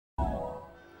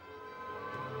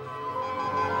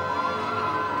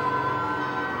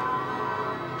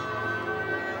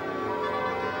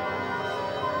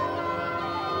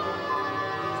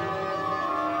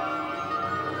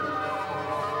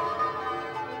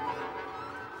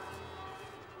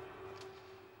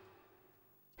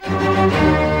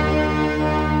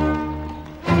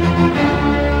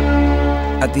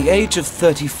At the age of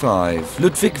 35,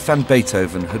 Ludwig van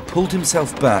Beethoven had pulled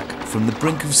himself back from the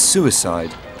brink of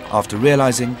suicide after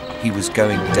realizing he was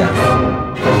going deaf.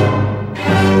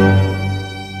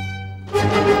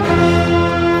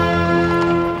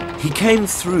 He came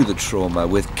through the trauma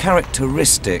with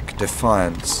characteristic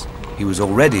defiance. He was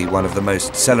already one of the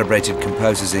most celebrated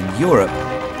composers in Europe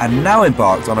and now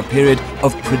embarked on a period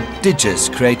of prodigious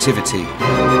creativity.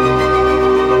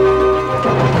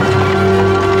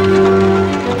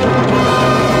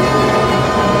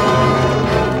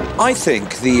 I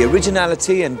think the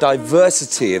originality and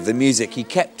diversity of the music he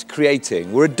kept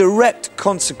creating were a direct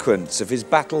consequence of his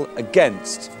battle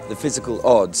against the physical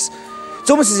odds. It's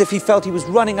almost as if he felt he was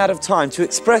running out of time to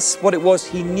express what it was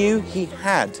he knew he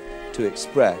had to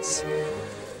express.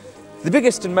 The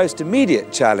biggest and most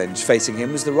immediate challenge facing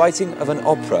him was the writing of an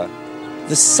opera,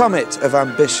 the summit of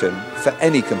ambition for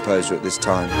any composer at this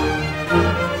time.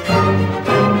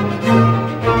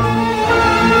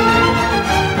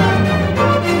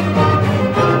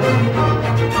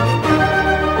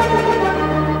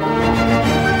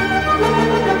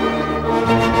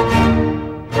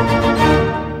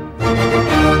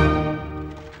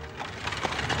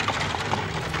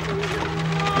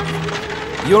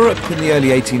 Europe in the early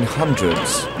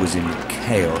 1800s was in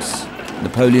chaos.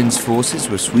 Napoleon's forces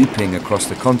were sweeping across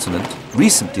the continent,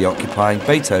 recently occupying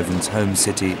Beethoven's home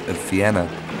city of Vienna.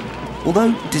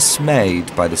 Although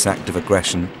dismayed by this act of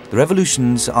aggression, the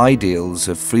revolution's ideals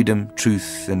of freedom,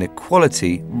 truth and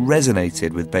equality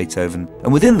resonated with Beethoven,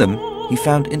 and within them he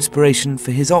found inspiration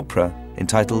for his opera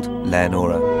entitled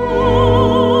Leonora.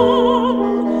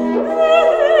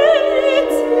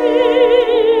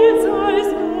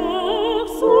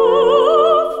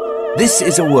 This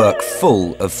is a work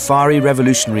full of fiery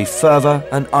revolutionary fervour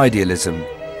and idealism,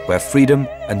 where freedom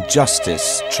and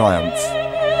justice triumph.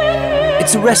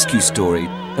 It's a rescue story,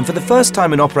 and for the first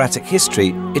time in operatic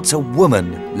history, it's a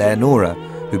woman, Leonora,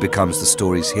 who becomes the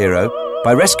story's hero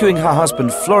by rescuing her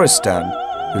husband Florestan,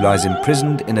 who lies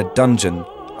imprisoned in a dungeon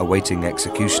awaiting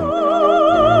execution.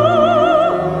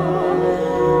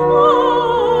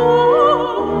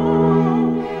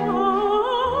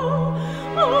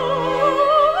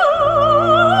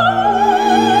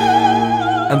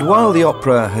 And while the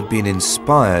opera had been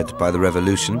inspired by the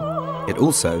revolution, it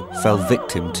also fell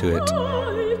victim to it.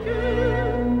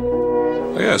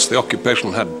 Yes, the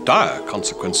occupation had dire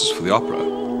consequences for the opera.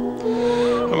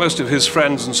 Most of his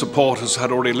friends and supporters had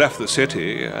already left the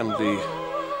city, and the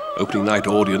opening night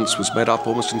audience was made up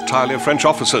almost entirely of French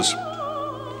officers.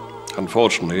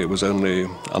 Unfortunately, it was only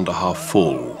under half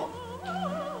full.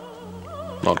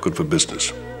 Not good for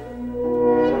business.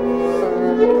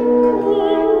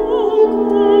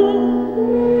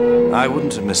 I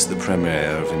wouldn't have missed the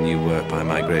premiere of a new work by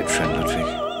my great friend Ludwig.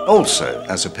 Also,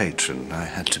 as a patron, I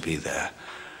had to be there.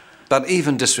 But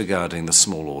even disregarding the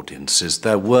small audiences,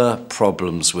 there were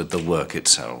problems with the work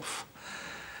itself.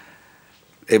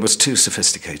 It was too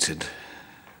sophisticated,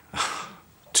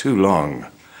 too long.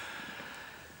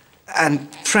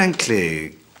 And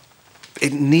frankly,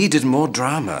 it needed more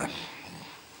drama.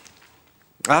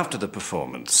 After the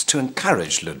performance, to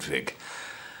encourage Ludwig,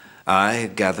 I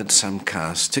gathered some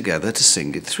cast together to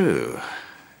sing it through,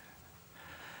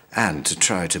 and to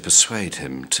try to persuade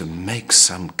him to make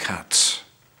some cuts.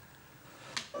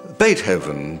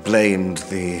 Beethoven blamed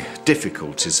the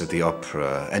difficulties of the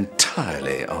opera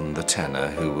entirely on the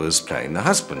tenor who was playing the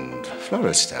husband,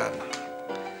 Florestan.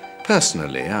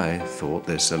 Personally, I thought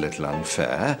this a little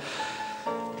unfair,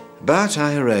 but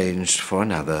I arranged for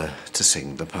another to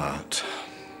sing the part.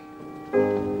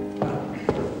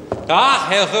 Ah,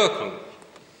 Herr Röckel,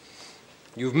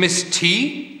 you've missed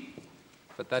tea,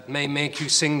 but that may make you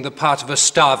sing the part of a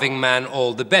starving man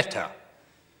all the better.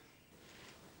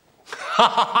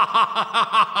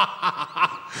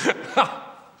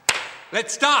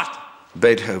 Let's start.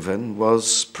 Beethoven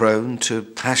was prone to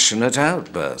passionate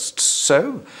outbursts,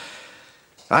 so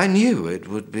I knew it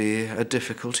would be a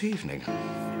difficult evening.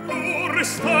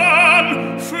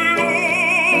 Florestan, Florestan.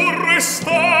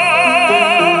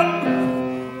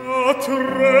 Hat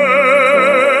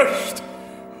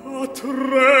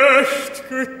recht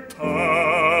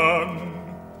getan.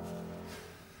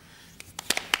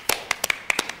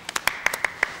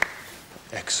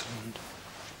 Excellent.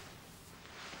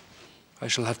 I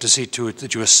shall have to see to it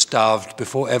that you are starved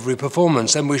before every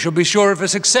performance, and we shall be sure of a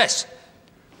success.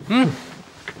 You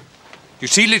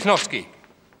see, Lichnowsky,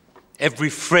 every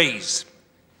phrase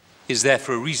is there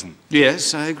for a reason.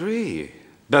 Yes, I agree.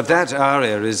 But that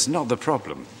aria is not the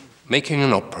problem. Making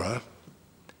an opera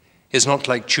is not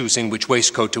like choosing which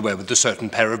waistcoat to wear with a certain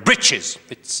pair of breeches.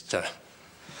 It's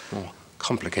more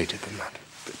complicated than that.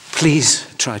 Please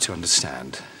try to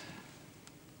understand.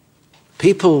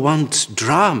 People want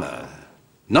drama,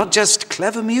 not just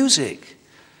clever music.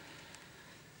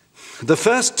 The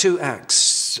first 2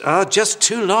 acts are just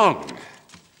too long.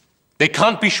 They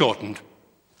can't be shortened.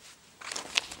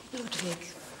 Ludwig,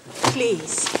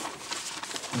 please.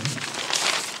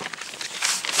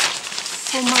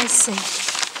 For my sake,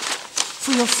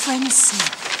 for your friend's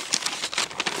sake,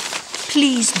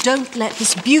 please don't let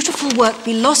this beautiful work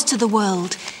be lost to the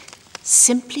world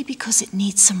simply because it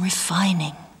needs some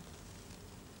refining.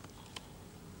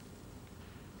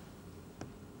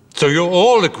 So you're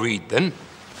all agreed, then?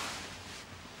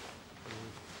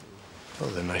 Well,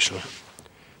 then I shall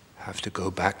have to go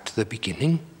back to the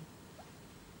beginning.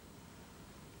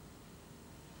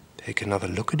 Take another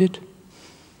look at it.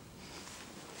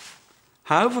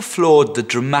 However flawed the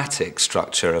dramatic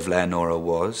structure of Leonora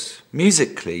was,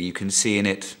 musically you can see in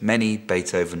it many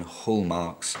Beethoven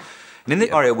hallmarks. And in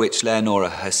the aria which Leonora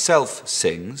herself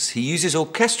sings, he uses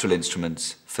orchestral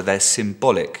instruments for their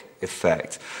symbolic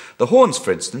effect. The horns,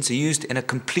 for instance, are used in a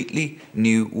completely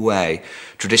new way.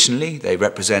 Traditionally, they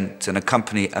represent and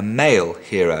accompany a male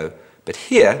hero, but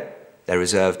here they're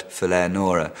reserved for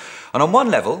Leonora. And on one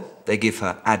level, they give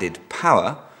her added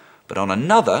power, but on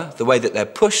another, the way that they're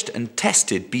pushed and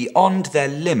tested beyond their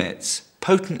limits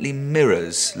potently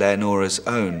mirrors Leonora's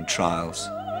own trials.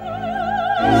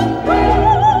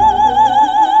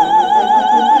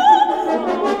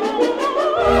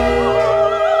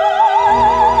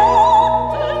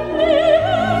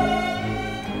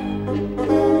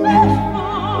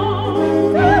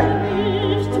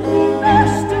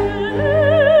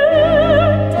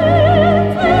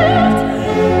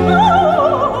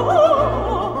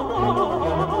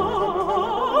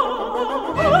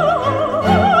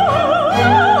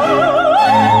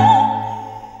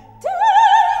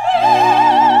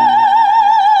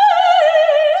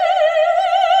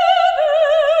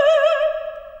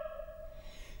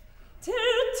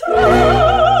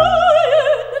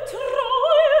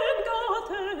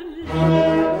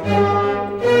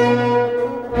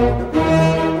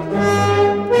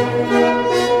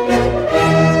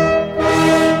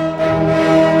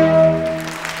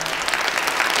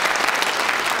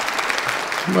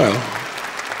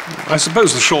 I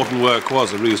suppose the shortened work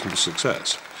was a reasonable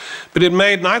success, but it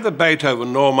made neither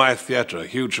Beethoven nor my theatre a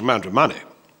huge amount of money.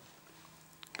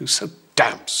 He was so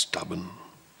damn stubborn.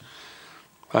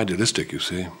 Idealistic, you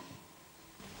see.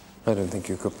 I don't think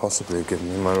you could possibly give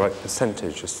me my right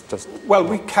percentage. Well,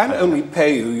 we can only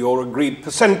pay you your agreed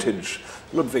percentage.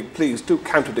 Ludwig, please, do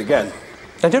count it again.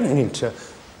 I don't need to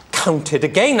count it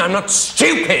again. I'm not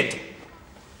stupid!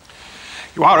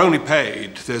 You are only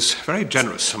paid this very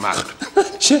generous amount.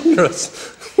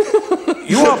 Generous?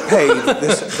 You are paid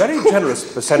this very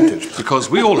generous percentage because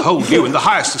we all hold you in the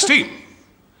highest esteem.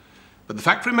 But the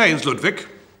fact remains, Ludwig,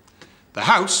 the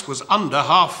house was under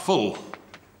half full.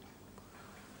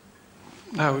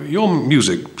 Now, your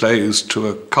music plays to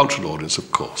a cultural audience,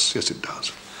 of course. Yes, it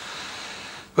does.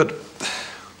 But,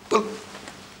 well,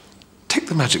 take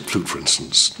the magic flute, for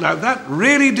instance. Now, that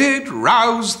really did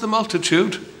rouse the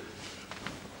multitude.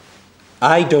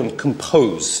 I don't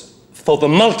compose for the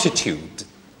multitude.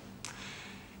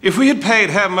 If we had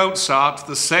paid Herr Mozart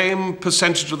the same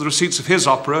percentage of the receipts of his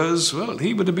operas, well,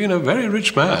 he would have been a very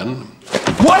rich man.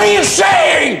 What are you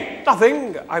saying?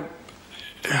 Nothing.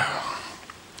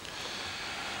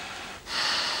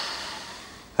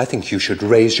 I think you should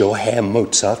raise your Herr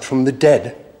Mozart from the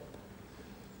dead.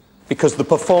 Because the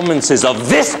performances of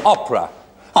this opera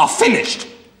are finished.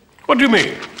 What do you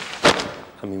mean?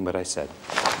 I mean what I said.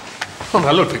 Oh,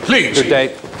 now, Ludwig, please. Good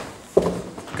day.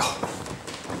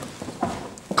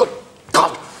 Good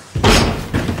God.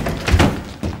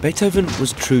 Beethoven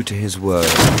was true to his word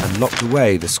and locked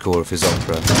away the score of his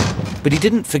opera, but he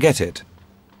didn't forget it.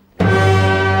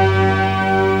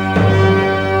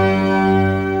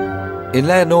 In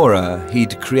Leonora,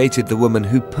 he'd created the woman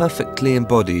who perfectly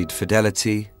embodied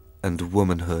fidelity and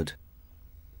womanhood.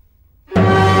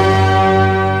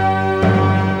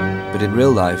 But in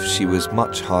real life, she was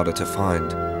much harder to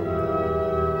find.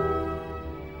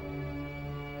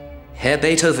 Herr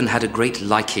Beethoven had a great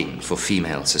liking for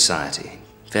female society.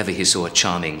 If ever he saw a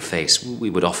charming face, we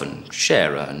would often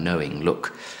share a knowing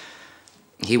look.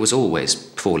 He was always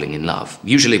falling in love,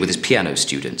 usually with his piano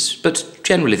students, but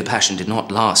generally the passion did not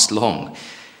last long,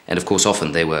 and of course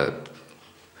often they were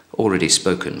already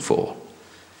spoken for.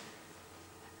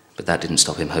 But that didn't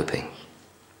stop him hoping.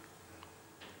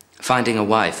 Finding a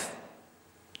wife,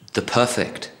 the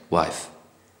perfect wife,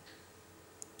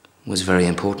 was very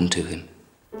important to him.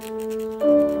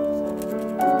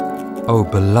 O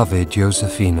beloved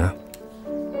Josefina,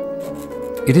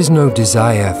 It is no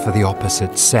desire for the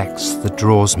opposite sex that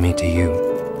draws me to you.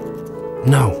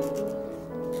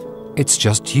 No. It's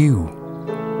just you.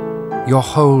 Your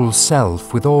whole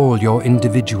self with all your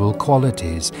individual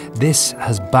qualities. This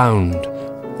has bound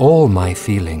all my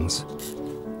feelings,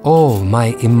 all my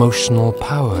emotional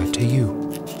power to you.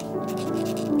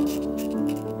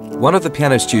 One of the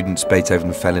piano students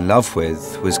Beethoven fell in love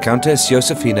with was Countess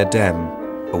Josefina Dem,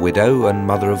 a widow and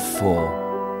mother of 4.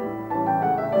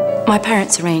 My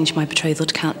parents arranged my betrothal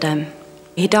to Count Dem.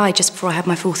 He died just before I had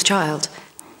my 4th child.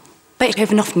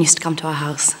 Beethoven often used to come to our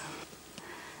house.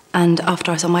 And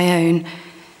after I was on my own,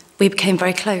 we became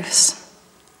very close.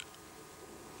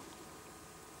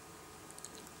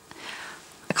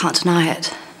 I can't deny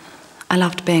it. I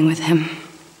loved being with him.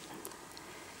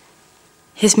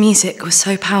 His music was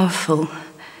so powerful.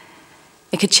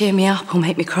 It could cheer me up or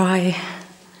make me cry.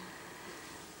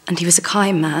 And he was a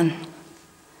kind man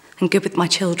and good with my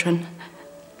children.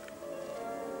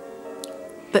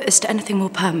 But as to anything more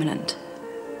permanent,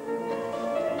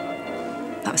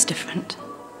 that was different.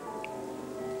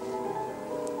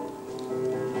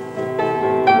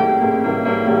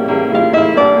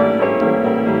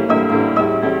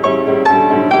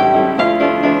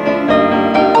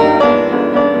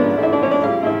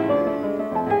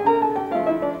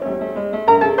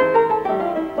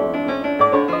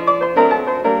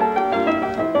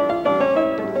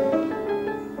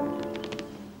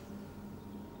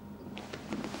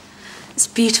 It's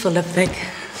beautiful, Ludwig.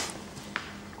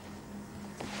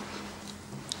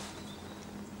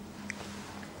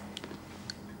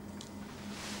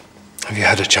 Have you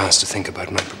had a chance to think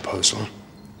about my proposal?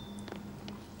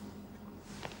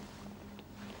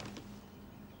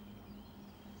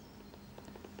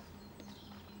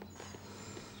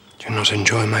 Do you not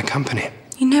enjoy my company?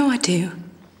 You know I do.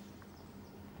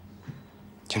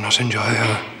 Do you not enjoy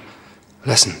our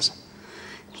lessons?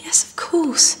 Yes, of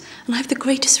course. And I have the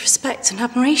greatest respect and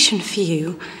admiration for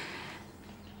you.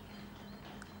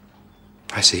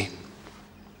 I see.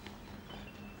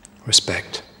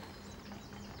 Respect.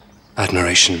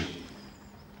 Admiration.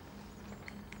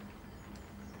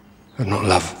 But not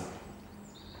love.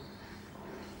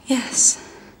 Yes.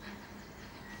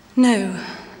 No.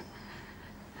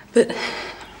 But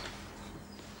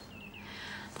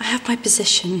I have my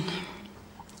position,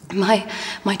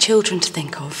 my children to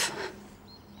think of.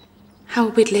 How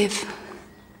we'd live.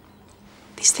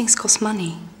 These things cost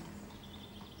money.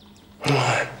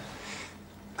 Oh,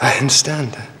 I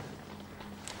understand.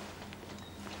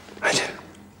 I do.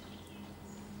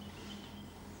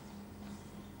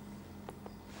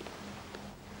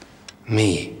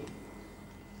 Me,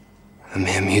 a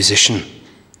mere musician.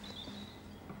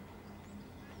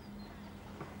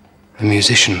 A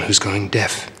musician who's going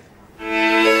deaf.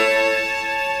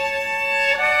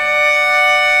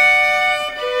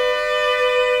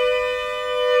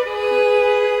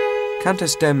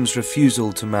 Countess Dem's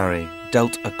refusal to marry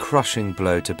dealt a crushing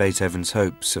blow to Beethoven's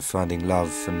hopes of finding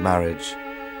love and marriage.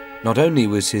 Not only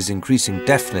was his increasing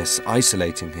deafness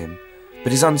isolating him,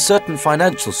 but his uncertain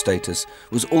financial status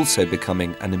was also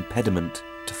becoming an impediment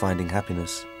to finding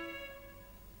happiness.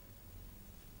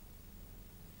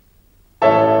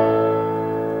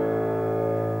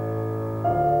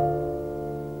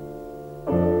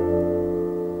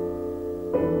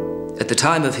 At the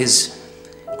time of his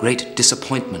great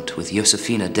disappointment with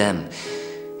Josefina Dem,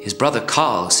 his brother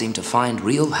Karl seemed to find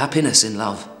real happiness in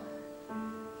love.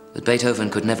 But Beethoven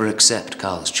could never accept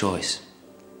Karl's choice.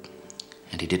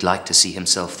 And he did like to see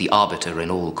himself the arbiter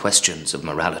in all questions of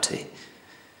morality.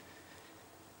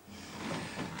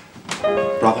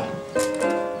 Brother.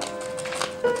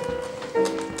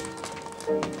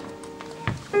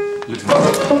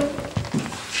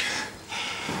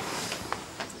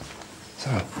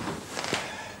 So,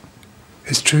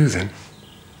 it's true then?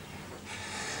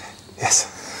 Yes.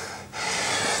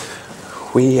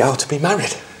 We are to be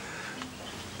married.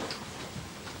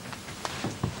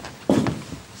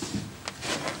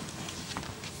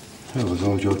 Well, with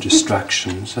all your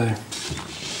distractions, I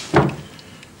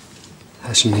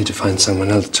shall need to find someone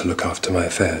else to look after my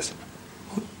affairs.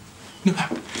 No,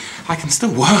 I can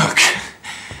still work.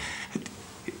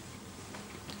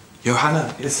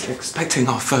 Johanna is expecting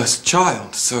our first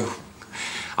child, so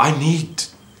I need...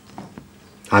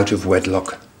 Out of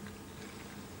wedlock.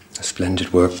 A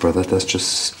splendid work, brother. That's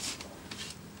just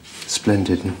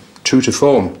splendid and true to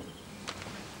form.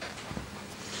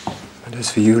 And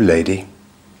as for you, lady,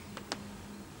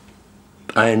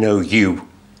 I know you.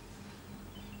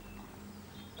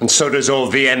 And so does all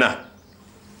Vienna.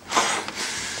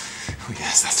 Oh,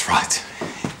 yes, that's right.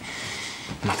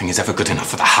 Nothing is ever good enough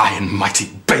for the high and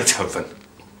mighty Beethoven.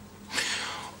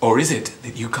 Or is it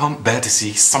that you can't bear to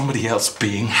see somebody else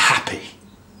being happy?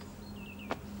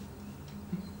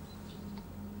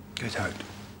 Get out.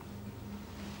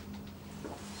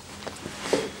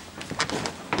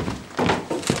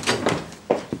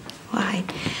 I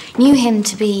knew him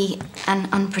to be an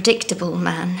unpredictable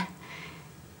man.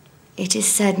 It is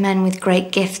said men with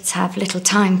great gifts have little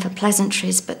time for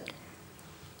pleasantries, but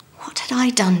what had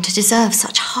I done to deserve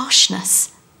such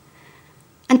harshness?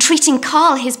 And treating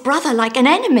Carl, his brother, like an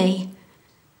enemy.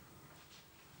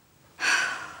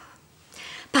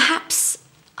 Perhaps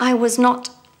I was not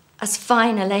as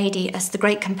fine a lady as the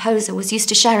great composer was used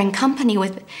to sharing company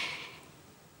with, but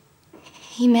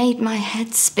he made my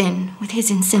head spin with his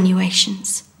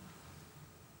insinuations.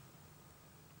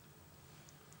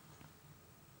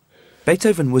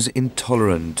 Beethoven was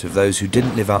intolerant of those who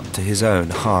didn't live up to his own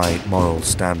high moral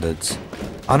standards,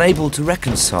 unable to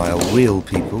reconcile real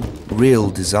people,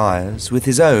 real desires, with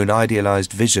his own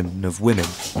idealised vision of women.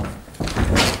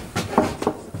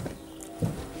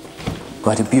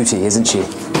 Quite a beauty, isn't she?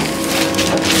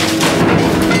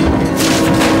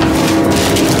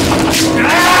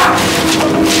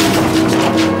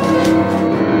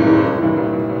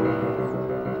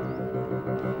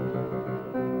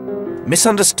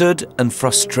 Misunderstood and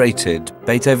frustrated,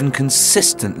 Beethoven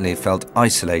consistently felt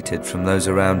isolated from those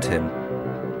around him.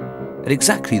 At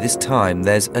exactly this time,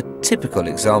 there's a typical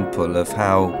example of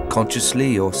how,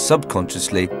 consciously or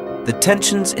subconsciously, the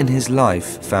tensions in his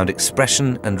life found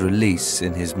expression and release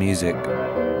in his music.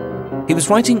 He was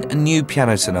writing a new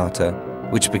piano sonata,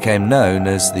 which became known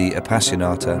as the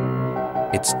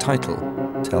Appassionata. Its title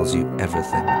tells you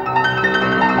everything.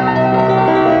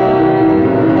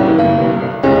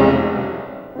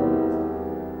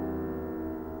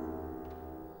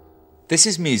 This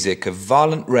is music of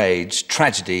violent rage,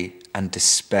 tragedy, and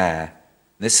despair.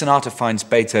 This sonata finds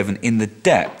Beethoven in the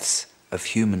depths of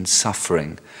human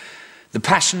suffering. The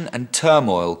passion and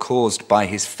turmoil caused by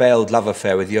his failed love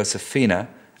affair with Josefina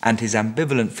and his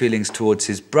ambivalent feelings towards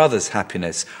his brother's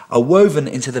happiness are woven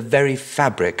into the very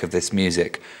fabric of this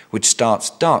music, which starts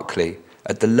darkly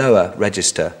at the lower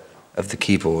register of the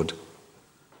keyboard.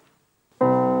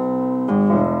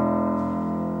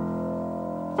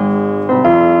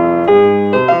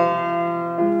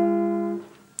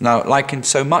 Now, like in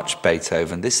so much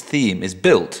Beethoven, this theme is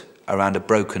built around a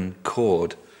broken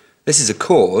chord. This is a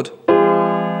chord.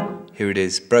 Here it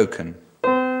is, broken.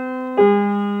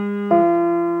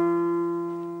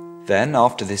 Then,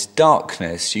 after this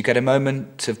darkness, you get a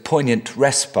moment of poignant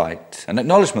respite, an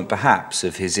acknowledgement, perhaps,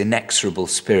 of his inexorable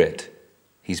spirit.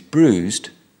 He's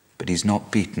bruised, but he's not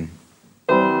beaten.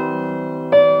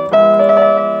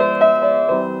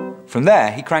 From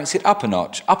there, he cranks it up a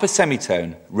notch, up a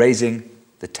semitone, raising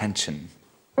the tension.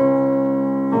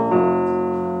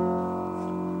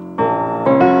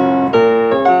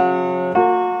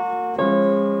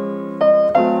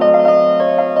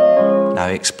 Now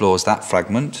he explores that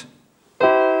fragment.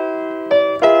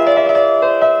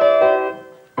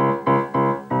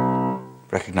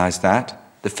 Recognise that?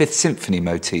 The Fifth Symphony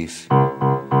motif,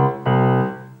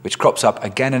 which crops up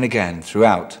again and again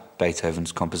throughout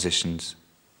Beethoven's compositions.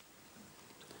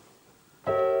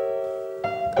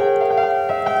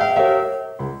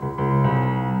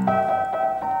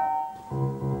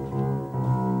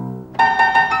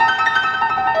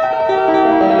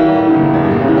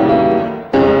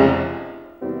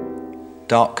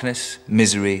 Darkness,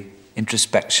 misery,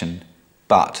 introspection,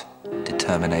 but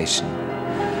determination.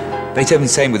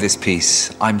 Beethoven's saying with this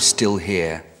piece, I'm still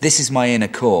here. This is my inner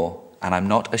core, and I'm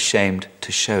not ashamed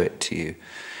to show it to you.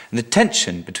 And the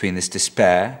tension between this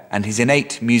despair and his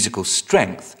innate musical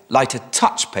strength light a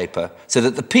touch paper so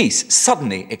that the piece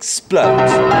suddenly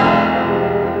explodes.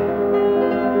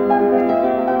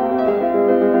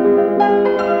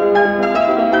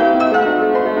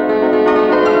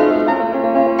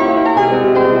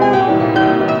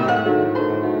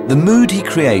 The mood he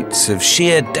creates of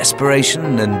sheer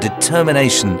desperation and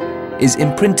determination is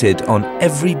imprinted on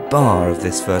every bar of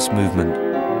this first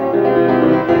movement.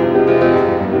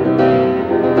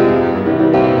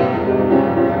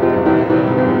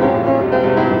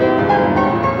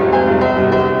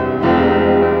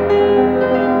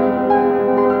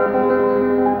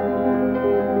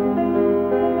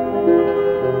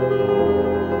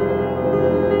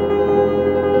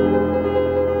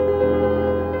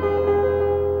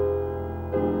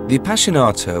 The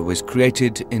Appassionata was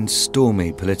created in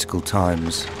stormy political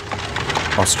times.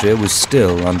 Austria was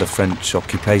still under French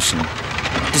occupation.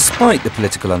 Despite the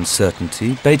political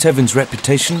uncertainty, Beethoven's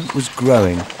reputation was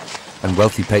growing, and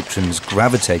wealthy patrons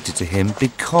gravitated to him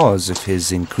because of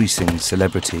his increasing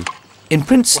celebrity. In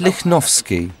Prince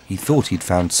Lichnowsky, he thought he'd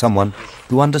found someone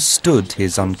who understood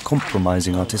his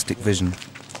uncompromising artistic vision.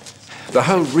 The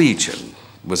whole region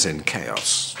was in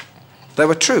chaos. There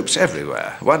were troops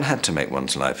everywhere. One had to make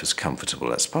one's life as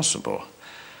comfortable as possible.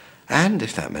 And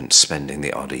if that meant spending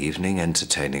the odd evening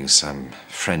entertaining some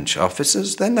French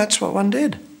officers, then that's what one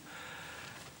did.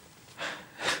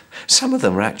 Some of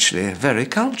them were actually very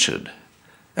cultured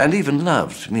and even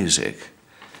loved music.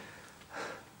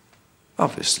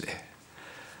 Obviously,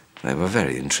 they were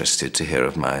very interested to hear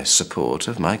of my support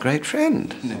of my great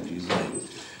friend.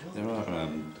 There are,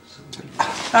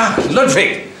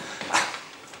 Ludwig!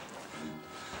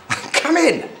 Come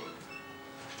in!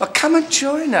 Oh, come and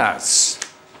join us.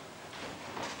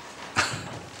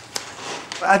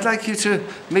 I'd like you to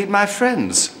meet my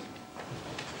friends.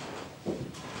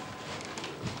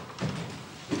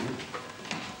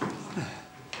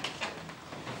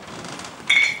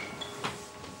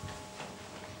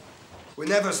 We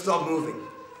never stop moving.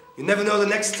 You never know the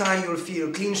next time you'll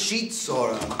feel clean sheets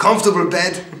or a comfortable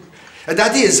bed. And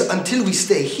that is until we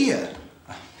stay here.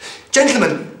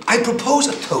 Gentlemen, I propose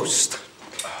a toast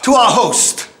to our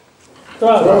host. To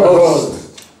our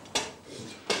host.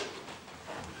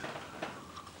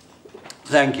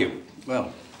 Thank you.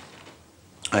 Well,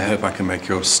 I hope I can make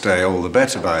your stay all the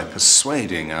better by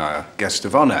persuading our guest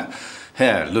of honor,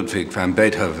 Herr Ludwig van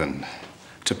Beethoven,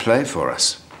 to play for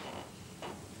us.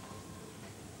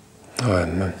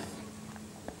 Oh,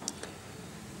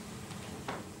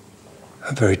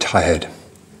 I'm very tired.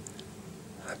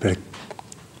 I better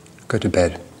go to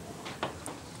bed.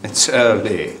 It's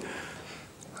early.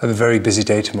 I have a very busy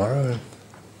day tomorrow.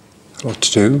 A lot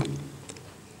to do.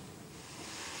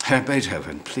 Herr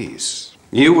Beethoven, please.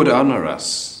 You would honor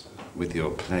us with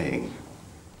your playing.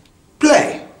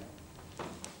 Play!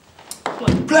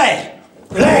 Play!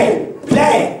 Play!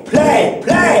 Play! Play!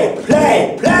 Play!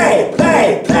 Play! Play!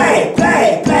 Play! Play!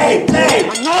 Play! Play! Play!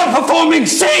 I'm not a performing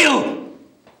seal!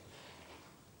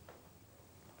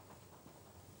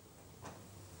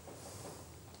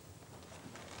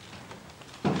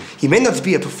 He may not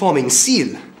be a performing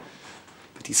seal,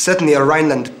 but he's certainly a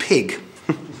Rhineland pig.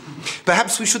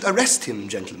 Perhaps we should arrest him,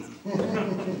 gentlemen.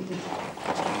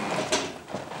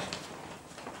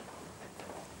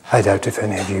 I doubt if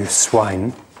any of you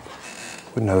swine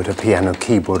would know what a piano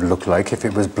keyboard looked like if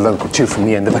it was blown at you from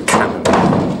the end of a cannon.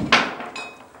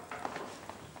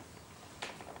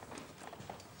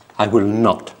 I will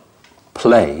not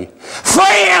play for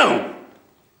you!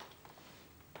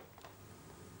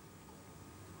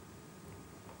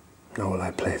 Nor will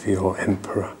I play for your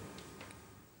emperor,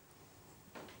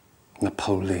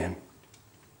 Napoleon.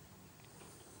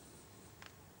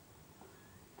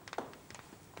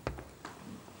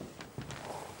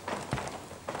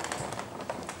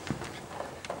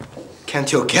 Can't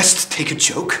your guest take a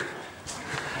joke?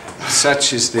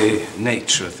 Such is the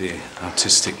nature of the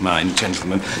artistic mind,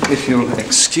 gentlemen. If you'll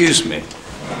excuse me.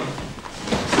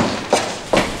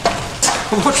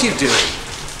 What are you doing?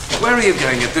 Where are you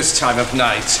going at this time of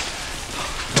night?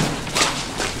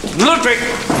 Ludwig,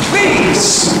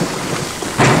 please!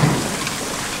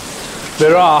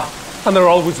 There are, and there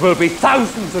always will be,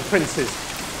 thousands of princes.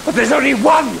 But there's only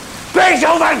one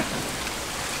Beethoven!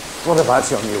 What about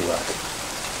your new work?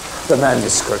 The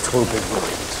manuscript will be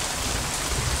ruined.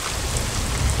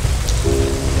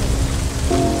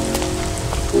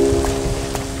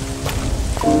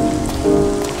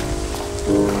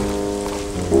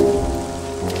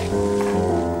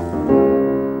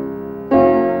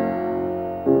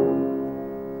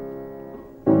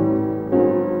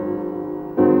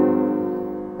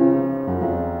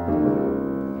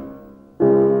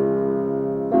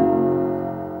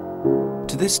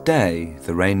 To this day,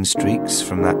 the rain streaks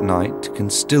from that night can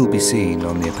still be seen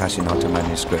on the Appassionata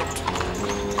manuscript.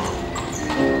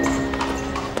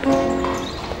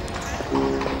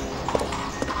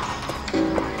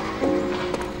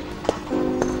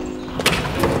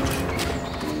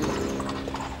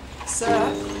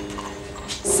 Sir?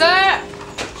 Sir!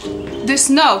 This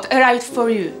note arrived for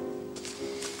you.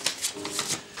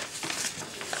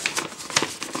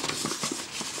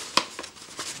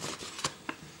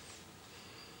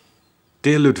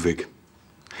 Dear Ludwig,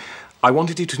 I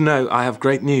wanted you to know I have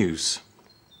great news.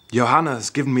 Johanna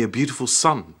has given me a beautiful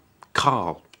son,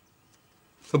 Karl.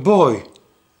 A boy.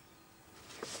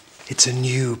 It's a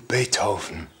new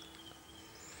Beethoven.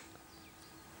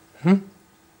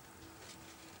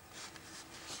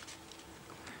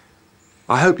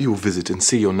 I hope you will visit and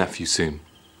see your nephew soon.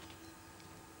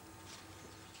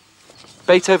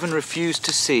 Beethoven refused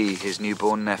to see his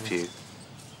newborn nephew.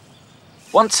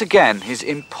 Once again, his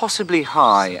impossibly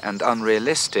high and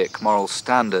unrealistic moral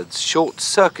standards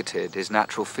short-circuited his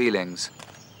natural feelings.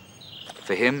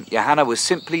 For him, Johanna was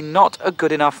simply not a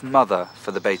good enough mother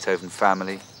for the Beethoven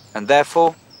family, and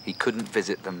therefore he couldn't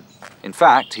visit them. In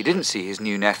fact, he didn't see his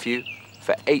new nephew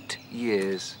for 8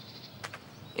 years.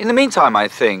 In the meantime, I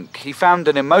think, he found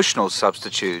an emotional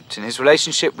substitute in his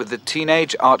relationship with the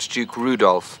teenage Archduke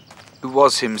Rudolf, who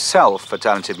was himself a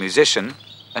talented musician,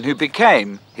 and who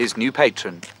became his new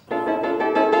patron.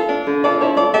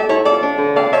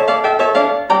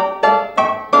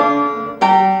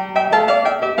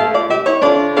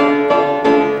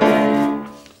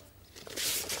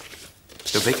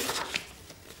 Ludwig?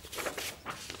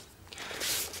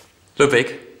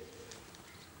 Ludwig?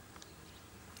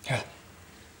 Yeah?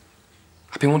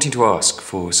 I've been wanting to ask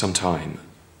for some time.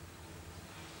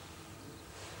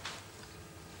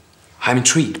 I'm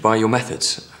intrigued by your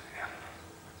methods.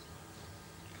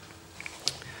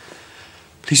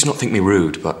 Please do not think me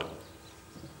rude, but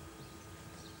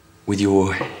with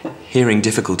your hearing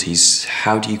difficulties,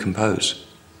 how do you compose?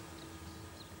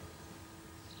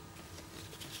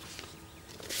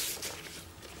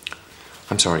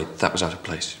 I'm sorry, that was out of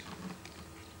place.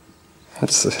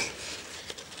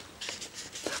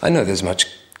 I know there's much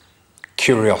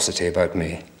curiosity about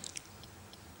me.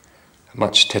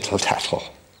 Much tittle-tattle.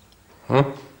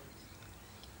 Huh?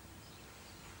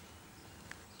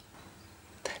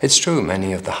 It's true,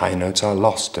 many of the high notes are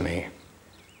lost to me.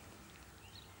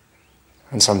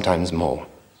 And sometimes more.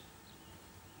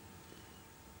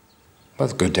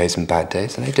 Both good days and bad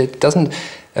days, and it doesn't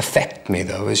affect me,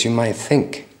 though, as you might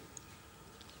think.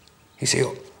 You see,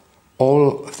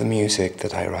 all of the music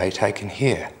that I write, I can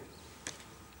hear.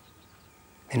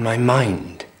 In my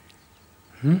mind.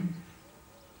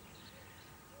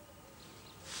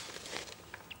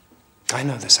 I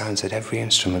know the sounds that every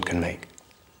instrument can make.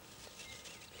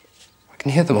 I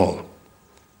can hear them all.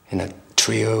 In a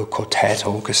trio, quartet,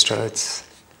 orchestra, it's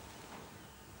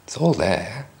all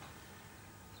there.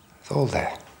 It's all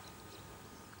there.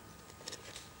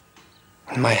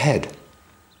 In my head.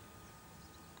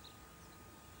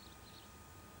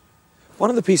 One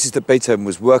of the pieces that Beethoven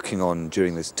was working on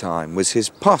during this time was his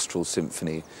Pastoral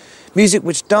Symphony, music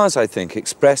which does, I think,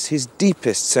 express his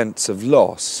deepest sense of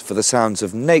loss for the sounds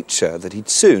of nature that he'd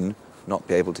soon not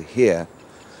be able to hear.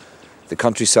 The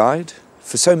countryside,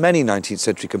 for so many 19th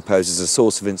century composers a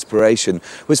source of inspiration,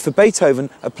 was for Beethoven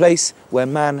a place where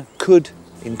man could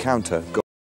encounter God.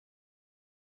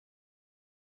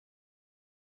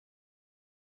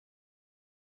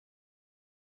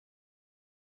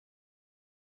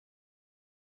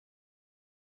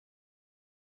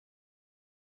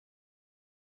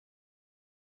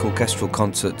 Orchestral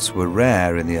concerts were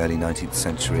rare in the early 19th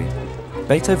century.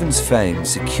 Beethoven's fame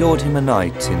secured him a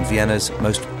night in Vienna's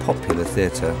most popular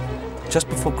theatre, just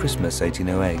before Christmas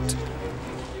 1808.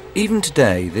 Even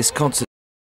today, this concert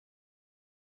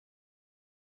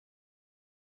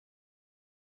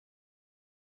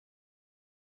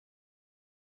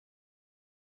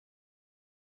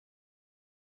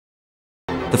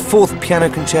the Fourth Piano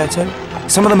Concerto,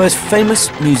 some of the most famous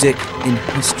music in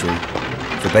history.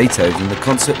 For Beethoven, the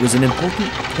concert was an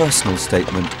important personal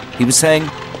statement. He was saying,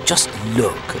 just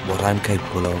look at what I'm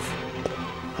capable of.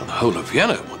 And the whole of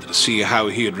Vienna wanted to see how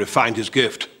he had refined his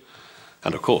gift.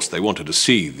 And of course, they wanted to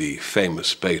see the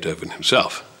famous Beethoven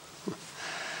himself.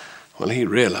 Well, he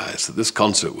realized that this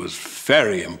concert was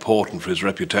very important for his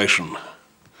reputation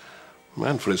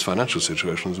and for his financial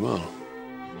situation as well.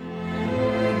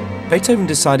 Beethoven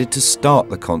decided to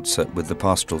start the concert with the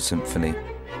Pastoral Symphony.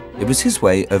 It was his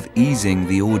way of easing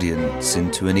the audience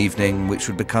into an evening which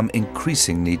would become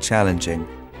increasingly challenging.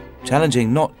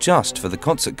 Challenging not just for the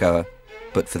concertgoer,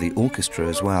 but for the orchestra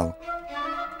as well.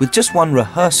 With just one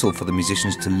rehearsal for the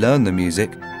musicians to learn the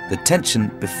music, the tension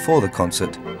before the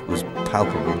concert was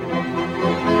palpable.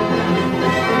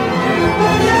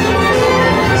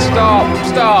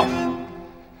 Stop!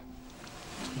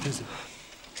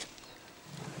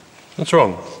 What's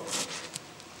wrong?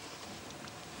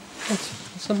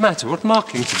 What's the matter? What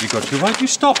markings have you got to? Why have you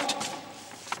stopped?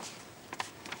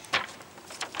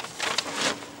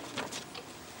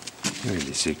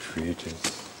 Really, Siegfried.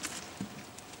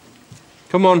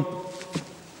 Come on.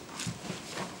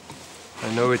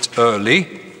 I know it's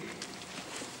early.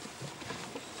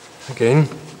 Again.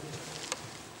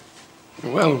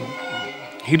 Well,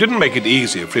 he didn't make it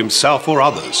easier for himself or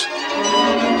others.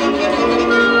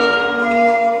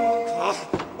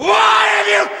 Why have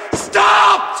you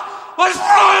stopped? What's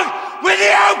wrong with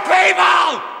you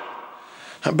people?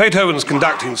 Beethoven's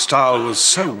conducting style was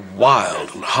so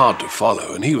wild and hard to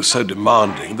follow, and he was so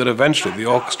demanding that eventually the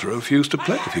orchestra refused to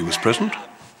play if he was present.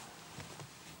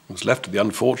 It was left to the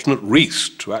unfortunate Ries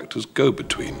to act as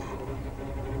go-between.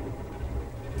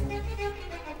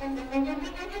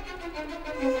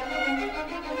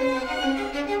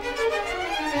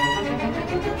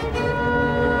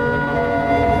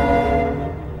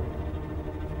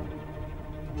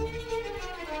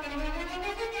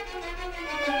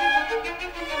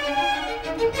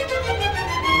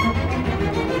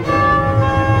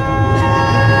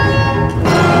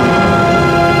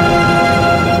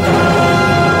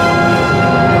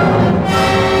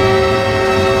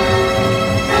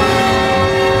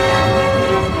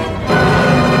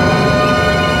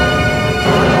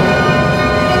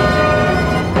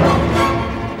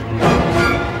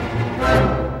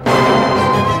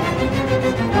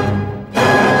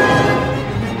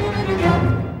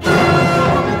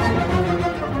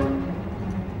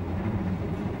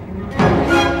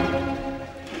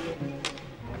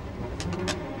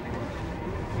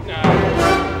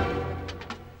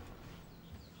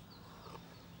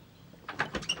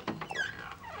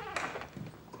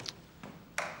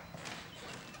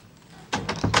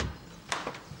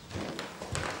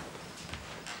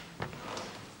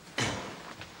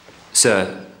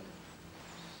 Sir,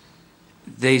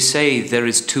 they say there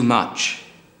is too much.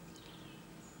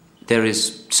 There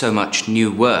is so much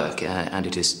new work, and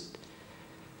it is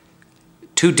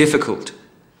too difficult.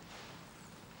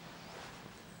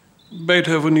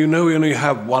 Beethoven, you know we only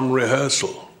have one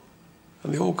rehearsal,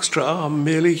 and the orchestra are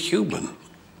merely human.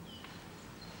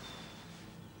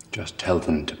 Just tell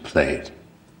them to play it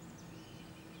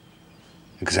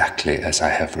exactly as I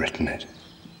have written it.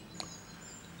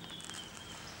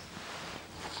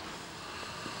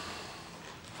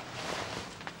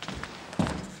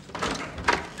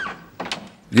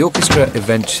 The orchestra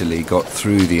eventually got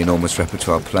through the enormous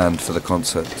repertoire planned for the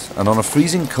concert, and on a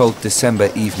freezing cold December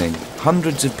evening,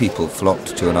 hundreds of people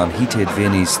flocked to an unheated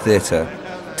Viennese theatre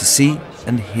to see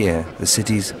and hear the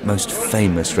city's most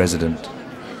famous resident.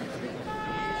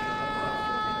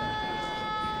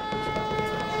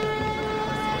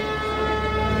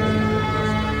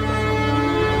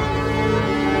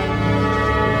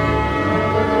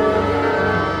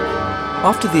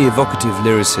 After the evocative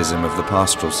lyricism of the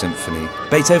Pastoral Symphony,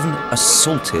 Beethoven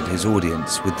assaulted his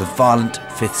audience with the violent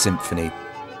Fifth Symphony,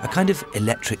 a kind of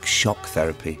electric shock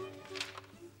therapy.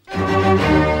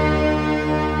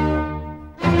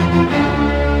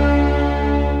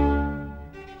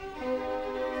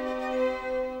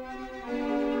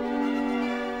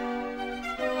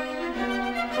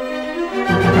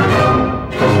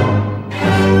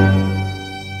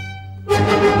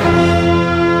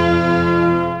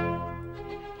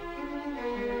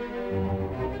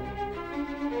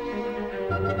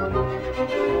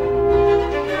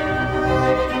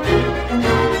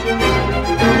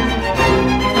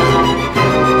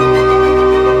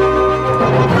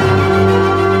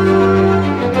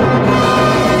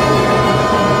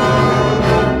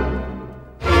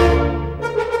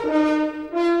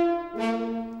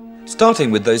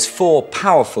 Starting with those four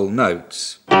powerful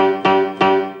notes.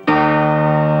 The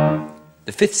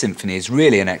Fifth Symphony is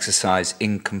really an exercise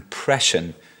in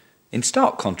compression, in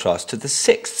stark contrast to the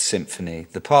Sixth Symphony,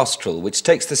 the Pastoral, which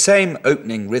takes the same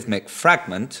opening rhythmic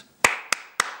fragment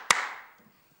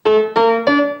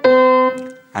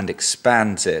and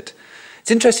expands it.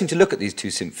 It's interesting to look at these two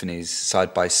symphonies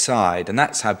side by side, and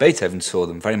that's how Beethoven saw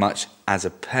them, very much as a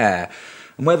pair.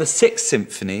 And where the Sixth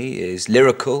Symphony is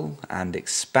lyrical and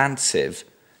expansive,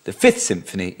 the Fifth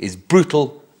Symphony is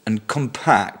brutal and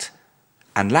compact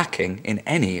and lacking in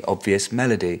any obvious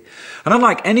melody. And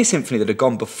unlike any symphony that had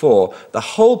gone before, the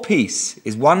whole piece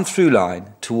is one through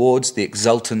line towards the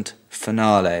exultant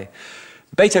finale.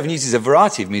 Beethoven uses a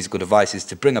variety of musical devices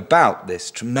to bring about this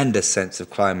tremendous sense of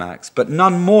climax, but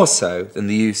none more so than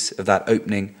the use of that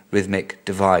opening rhythmic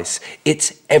device.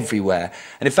 It's everywhere,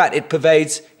 and in fact it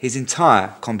pervades his entire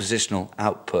compositional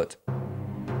output.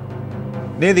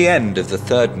 Near the end of the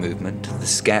third movement, the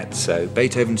scherzo,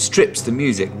 Beethoven strips the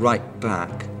music right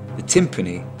back, the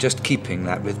timpani just keeping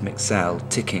that rhythmic cell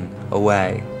ticking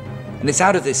away. And it's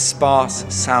out of this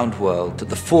sparse sound world that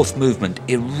the fourth movement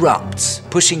erupts,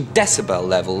 pushing decibel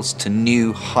levels to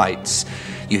new heights.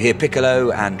 You hear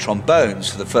piccolo and trombones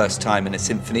for the first time in a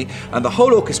symphony, and the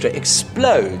whole orchestra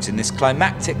explodes in this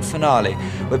climactic finale,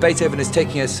 where Beethoven is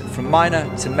taking us from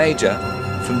minor to major,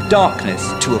 from darkness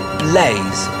to a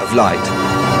blaze of light.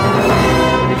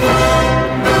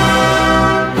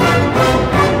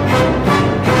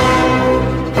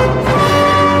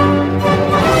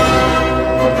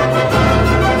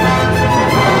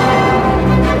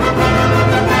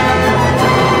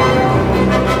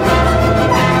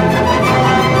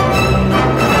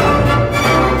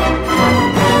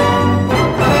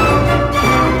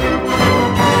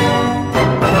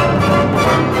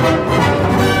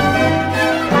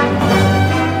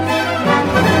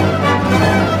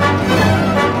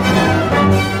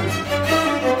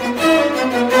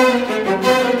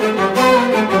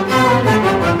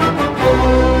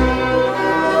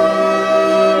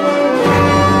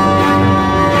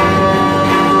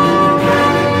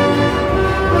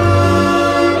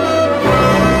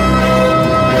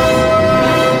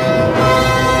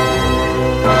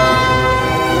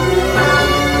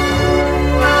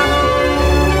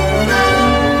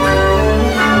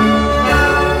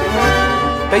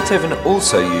 Beethoven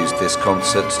also used this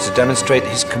concert to demonstrate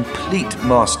his complete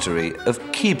mastery of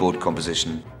keyboard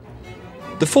composition.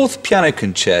 The Fourth Piano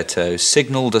Concerto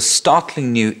signalled a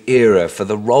startling new era for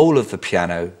the role of the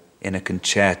piano in a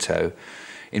concerto.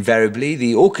 Invariably,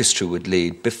 the orchestra would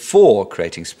lead before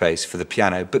creating space for the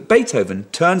piano, but Beethoven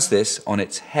turns this on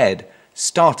its head,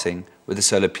 starting with the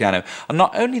solo piano. And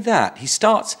not only that, he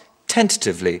starts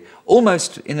tentatively,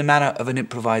 almost in the manner of an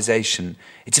improvisation.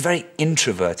 It's a very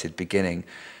introverted beginning,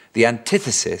 the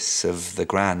antithesis of the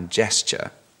grand gesture.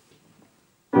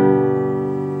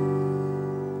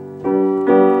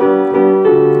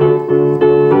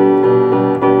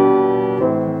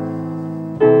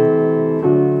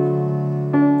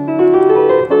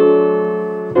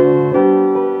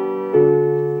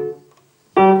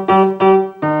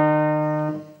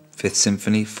 Fifth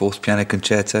Symphony, Fourth Piano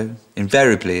Concerto.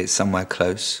 Invariably, it's somewhere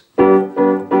close.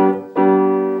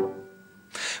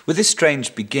 With this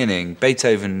strange beginning,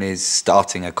 Beethoven is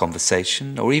starting a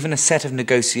conversation or even a set of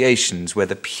negotiations where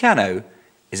the piano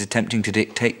is attempting to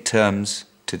dictate terms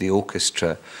to the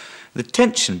orchestra. The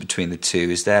tension between the two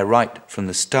is there right from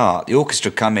the start. The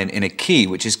orchestra come in a key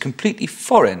which is completely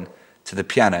foreign to the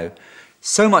piano.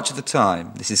 So much of the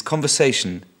time, this is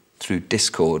conversation through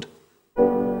discord.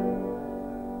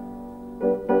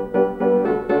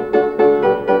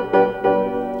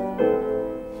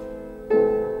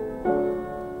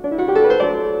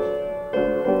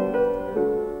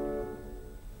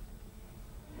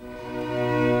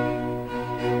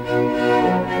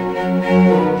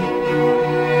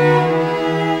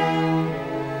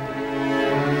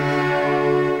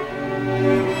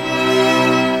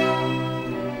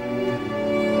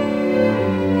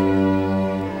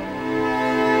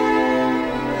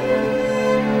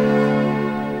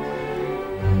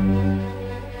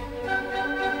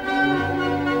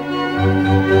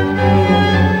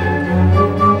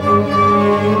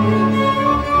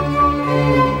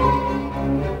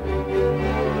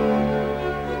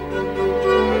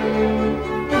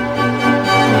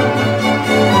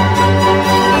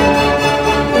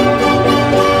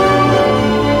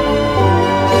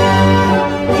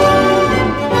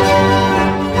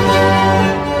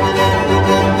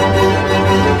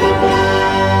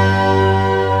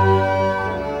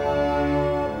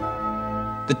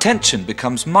 The tension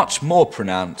becomes much more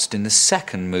pronounced in the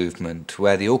second movement,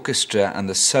 where the orchestra and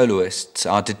the soloists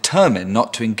are determined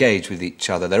not to engage with each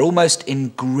other. They're almost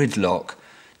in gridlock,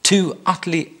 two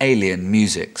utterly alien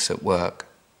musics at work.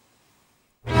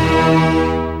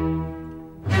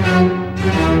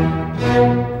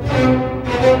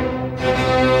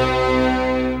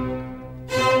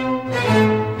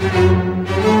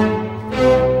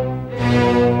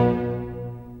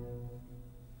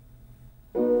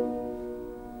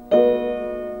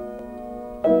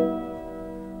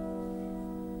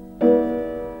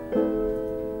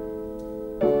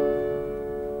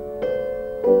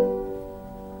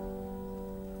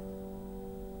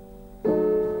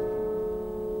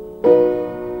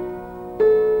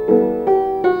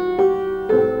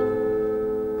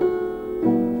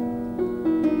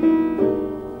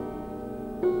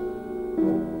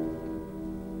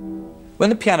 When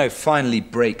the piano finally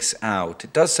breaks out,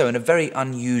 it does so in a very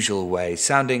unusual way,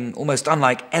 sounding almost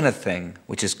unlike anything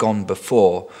which has gone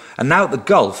before. And now the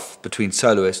gulf between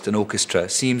soloist and orchestra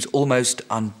seems almost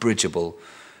unbridgeable.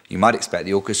 You might expect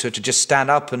the orchestra to just stand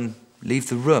up and leave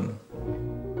the room.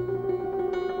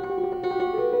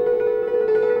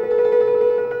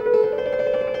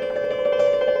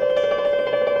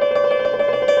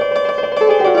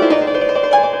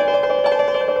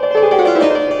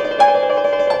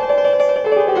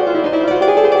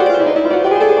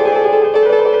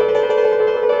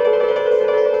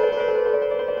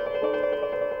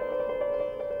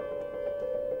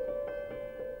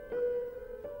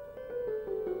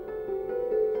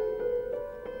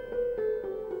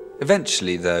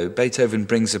 Eventually, though, Beethoven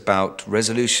brings about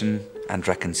resolution and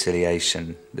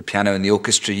reconciliation. The piano and the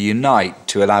orchestra unite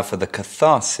to allow for the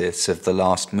catharsis of the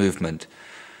last movement.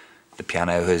 The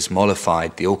piano has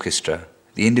mollified the orchestra.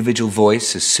 The individual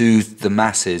voice has soothed the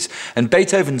masses, and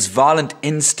Beethoven's violent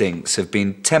instincts have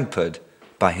been tempered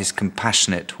by his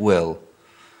compassionate will.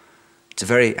 It's a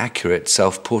very accurate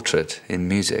self-portrait in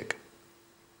music.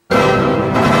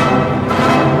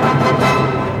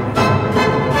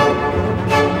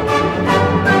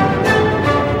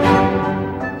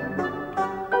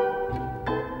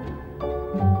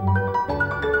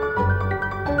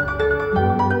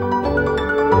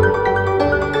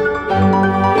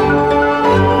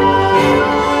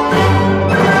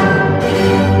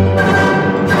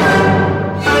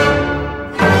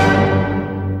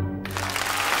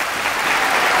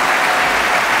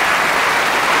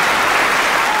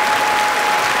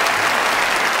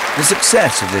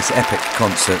 success of this epic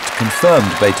concert confirmed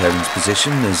Beethoven's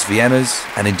position as Vienna's,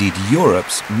 and indeed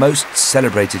Europe's, most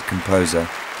celebrated composer.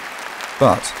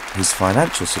 But his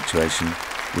financial situation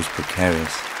was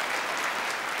precarious.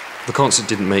 The concert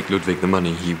didn't make Ludwig the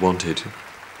money he wanted,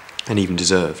 and even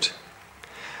deserved.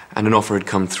 And an offer had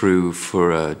come through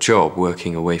for a job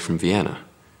working away from Vienna.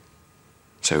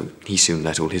 So he soon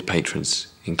let all his patrons,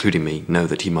 including me, know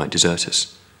that he might desert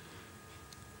us.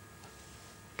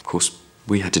 Of course,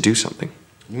 we had to do something.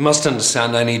 You must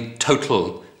understand I need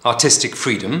total artistic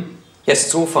freedom. Yes,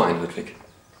 it's all fine, Ludwig.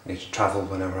 I need to travel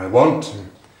whenever I want.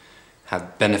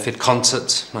 Have benefit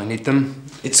concerts, I need them.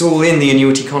 It's all in the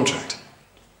annuity contract.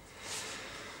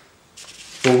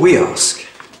 All we ask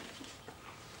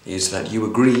is that you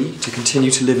agree to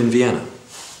continue to live in Vienna.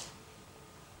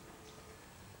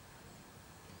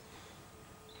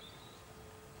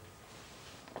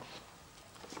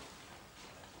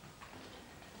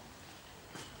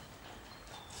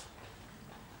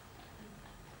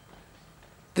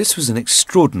 This was an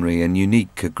extraordinary and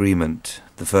unique agreement,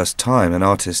 the first time an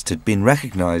artist had been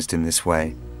recognised in this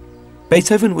way.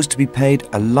 Beethoven was to be paid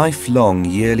a lifelong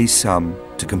yearly sum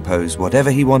to compose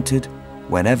whatever he wanted,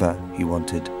 whenever he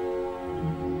wanted.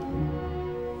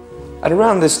 At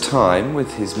around this time,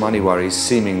 with his money worries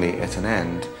seemingly at an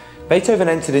end, Beethoven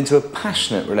entered into a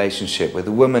passionate relationship with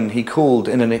a woman he called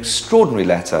in an extraordinary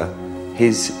letter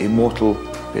his immortal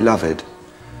beloved.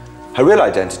 Her real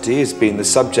identity has been the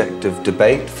subject of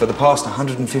debate for the past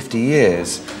 150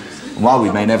 years. And while we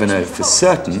may never know for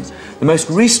certain, the most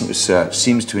recent research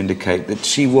seems to indicate that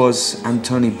she was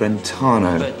Antoni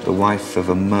Brentano, the wife of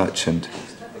a merchant.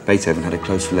 Beethoven had a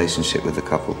close relationship with the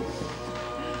couple.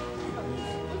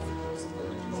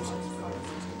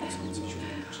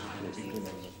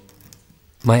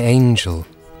 My angel,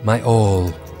 my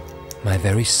all, my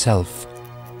very self,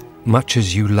 much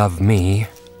as you love me,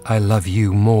 I love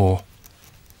you more.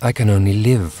 I can only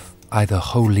live either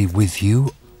wholly with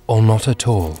you or not at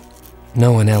all.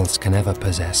 No one else can ever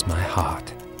possess my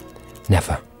heart.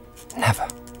 Never, never.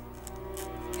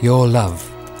 Your love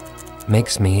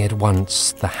makes me at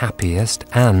once the happiest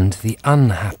and the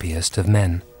unhappiest of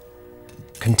men.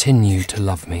 Continue to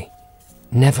love me.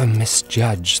 Never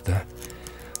misjudge the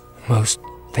most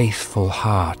faithful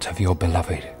heart of your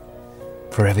beloved.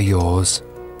 Forever yours,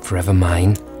 forever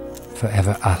mine,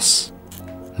 forever us,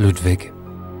 Ludwig.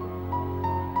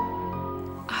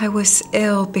 I was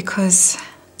ill because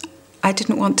I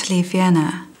didn't want to leave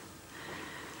Vienna.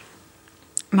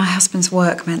 My husband's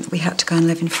work meant that we had to go and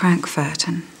live in Frankfurt,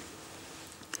 and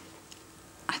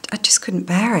I just couldn't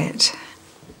bear it.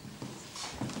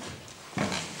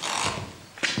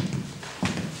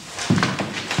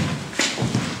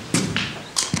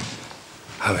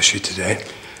 How is she today?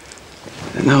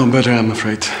 No, better, I'm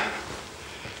afraid.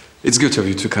 It's good of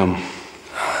you to come.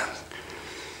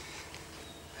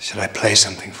 Should I play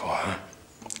something for her?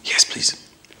 Yes, please.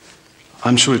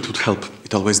 I'm sure it would help.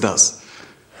 It always does.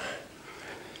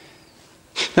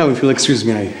 Now, if you'll excuse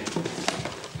me,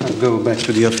 I'll go back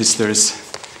to the office. There is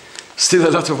still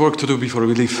a lot of work to do before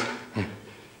we leave.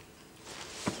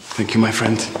 Thank you, my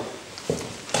friend.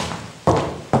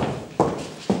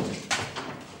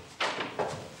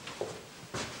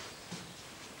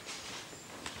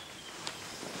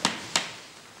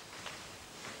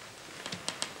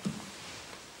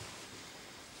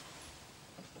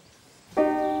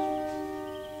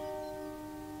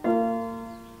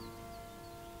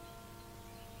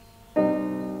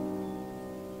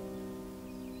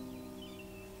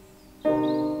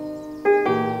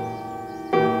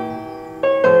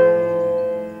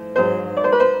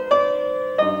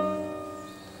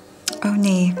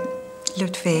 Only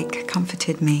Ludwig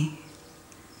comforted me.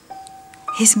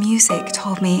 His music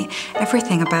told me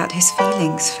everything about his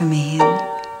feelings for me, and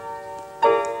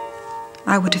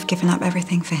I would have given up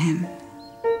everything for him.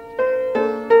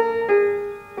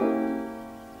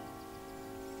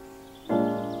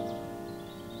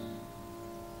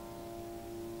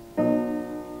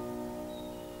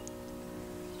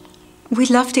 We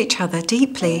loved each other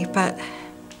deeply, but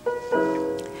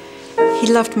he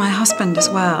loved my husband as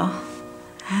well.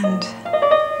 And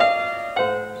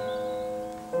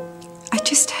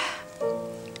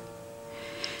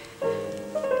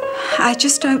I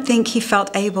just don't think he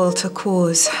felt able to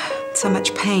cause so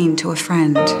much pain to a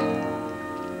friend.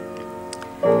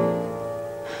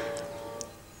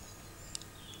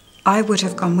 I would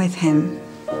have gone with him,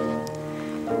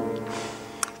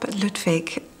 but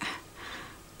Ludwig,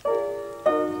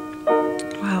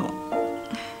 well,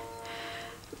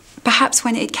 perhaps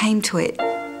when it came to it,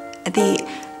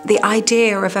 the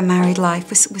idea of a married life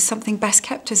was something best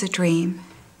kept as a dream.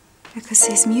 because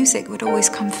his music would always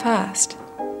come first.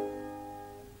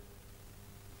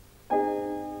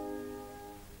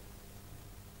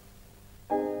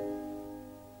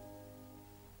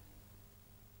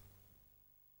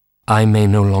 I may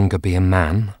no longer be a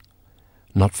man,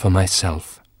 not for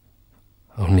myself,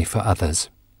 only for others.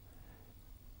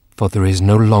 For there is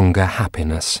no longer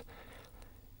happiness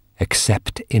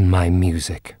except in my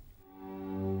music.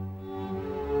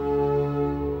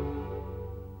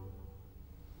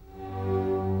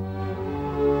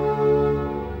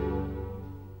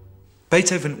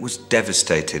 Beethoven was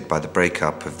devastated by the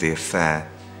breakup of the affair.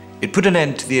 It put an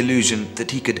end to the illusion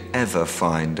that he could ever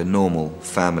find a normal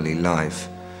family life.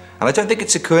 And I don't think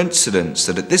it's a coincidence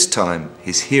that at this time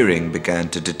his hearing began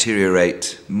to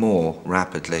deteriorate more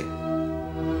rapidly.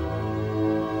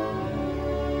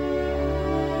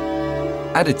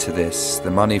 Added to this,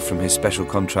 the money from his special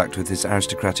contract with his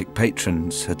aristocratic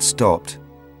patrons had stopped.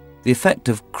 The effect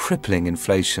of crippling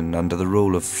inflation under the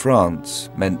rule of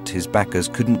France meant his backers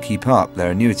couldn't keep up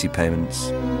their annuity payments.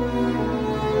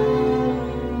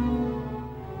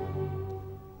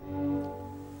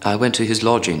 I went to his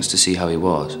lodgings to see how he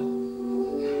was.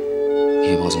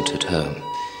 He wasn't at home.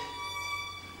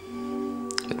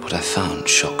 But what I found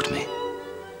shocked me.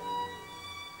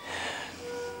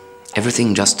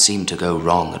 Everything just seemed to go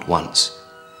wrong at once.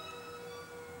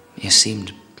 He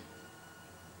seemed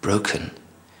broken,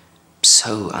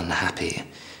 so unhappy,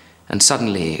 and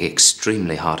suddenly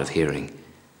extremely hard of hearing.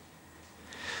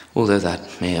 Although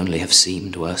that may only have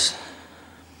seemed worse,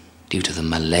 due to the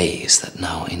malaise that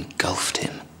now engulfed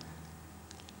him.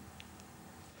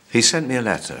 He sent me a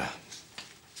letter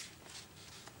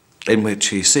in which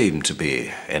he seemed to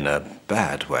be in a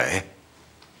bad way.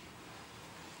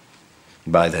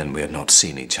 By then we had not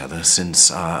seen each other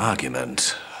since our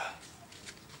argument.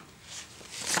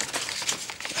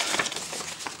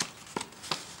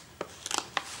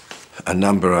 A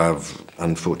number of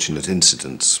unfortunate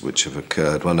incidents which have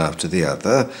occurred one after the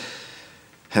other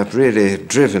have really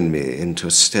driven me into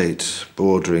a state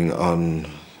bordering on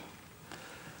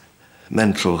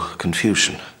mental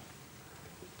confusion.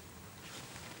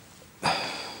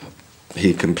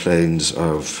 He complains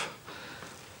of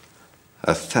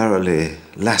a thoroughly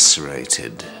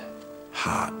lacerated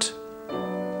heart.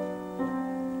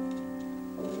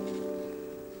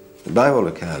 By all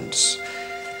accounts,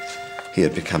 he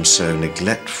had become so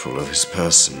neglectful of his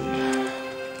person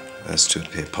as to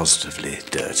appear positively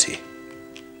dirty.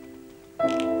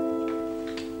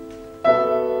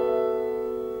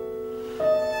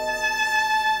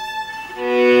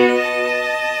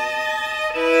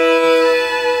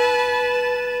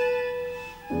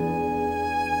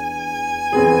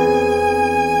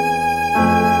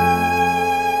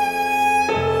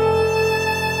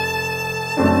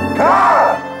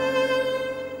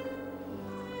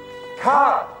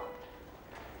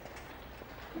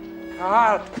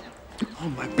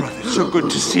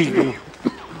 See you.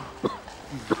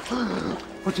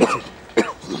 What is it?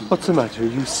 What's the matter? Are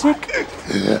you sick?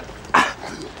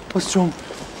 What's wrong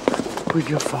with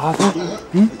your father?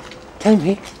 Tell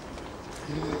me.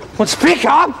 Well, speak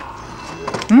up!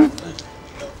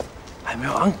 I'm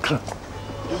your uncle.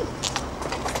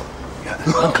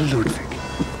 Your Uncle Ludwig.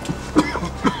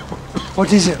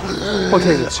 What is it? What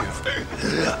ails you?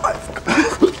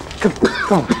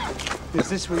 Come on.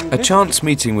 A chance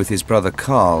meeting with his brother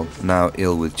Karl, now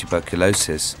ill with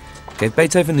tuberculosis, gave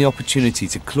Beethoven the opportunity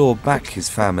to claw back his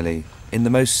family in the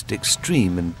most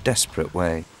extreme and desperate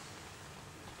way.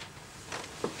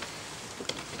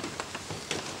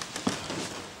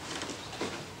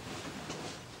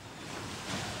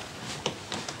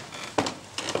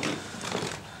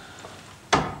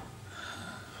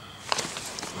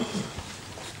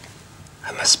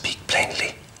 I must speak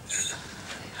plainly.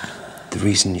 The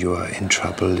reason you are in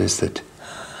trouble is that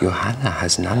Johanna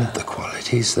has none of the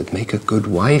qualities that make a good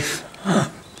wife.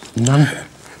 None.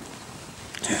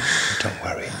 Don't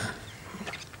worry.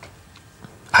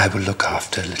 I will look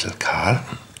after little Karl.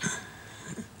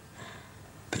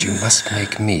 But you must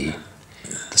make me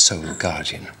the sole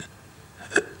guardian.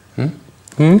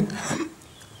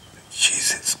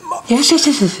 She's his mother.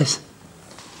 Yes.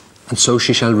 And so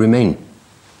she shall remain.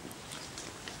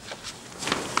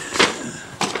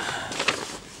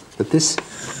 But this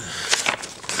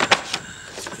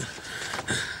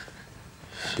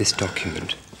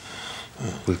document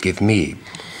will give me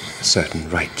certain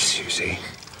rights, you see,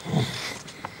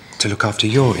 to look after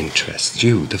your interests,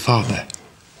 you, the father,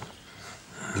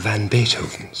 the Van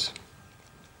Beethovens.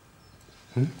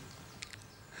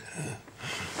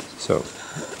 So,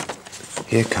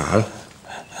 here, Karl.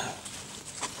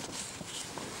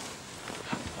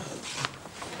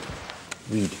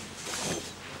 Read.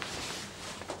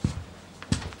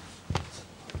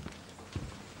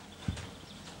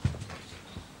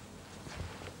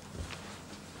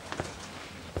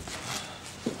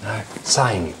 No,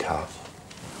 sighing, Carl.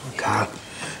 Carl.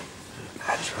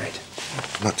 That's right.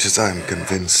 Much as I am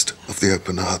convinced of the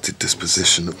open-hearted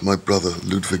disposition of my brother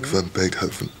Ludwig van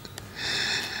Beethoven,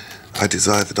 I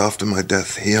desire that after my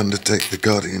death he undertake the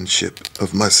guardianship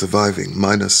of my surviving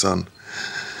minor son,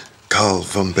 Carl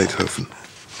van Beethoven.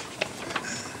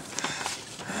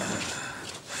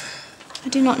 I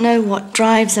do not know what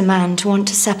drives a man to want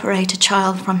to separate a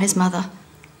child from his mother.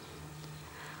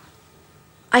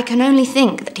 I can only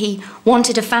think that he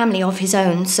wanted a family of his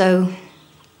own, so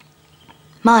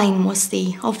mine was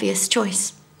the obvious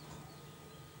choice.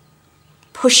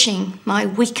 Pushing my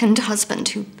weakened husband,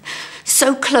 who,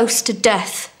 so close to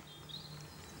death,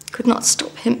 could not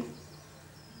stop him,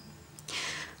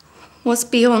 was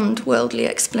beyond worldly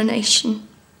explanation.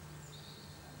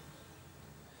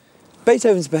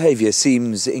 Beethoven's behaviour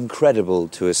seems incredible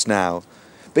to us now,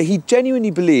 but he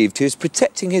genuinely believed he was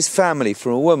protecting his family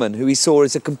from a woman who he saw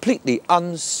as a completely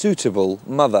unsuitable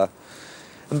mother.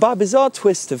 And by a bizarre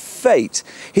twist of fate,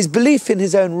 his belief in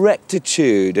his own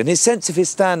rectitude and his sense of his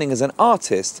standing as an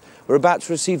artist were about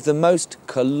to receive the most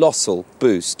colossal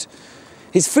boost.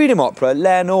 His freedom opera,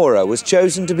 Leonora, was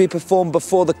chosen to be performed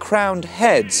before the crowned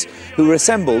heads who were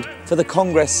assembled for the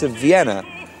Congress of Vienna,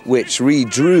 which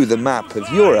redrew the map of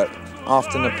Europe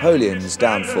after Napoleon's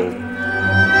downfall.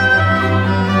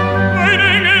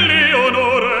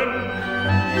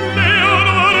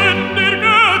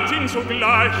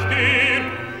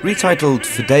 Retitled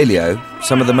Fidelio,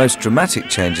 some of the most dramatic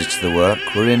changes to the work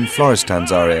were in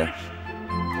Florestan's aria.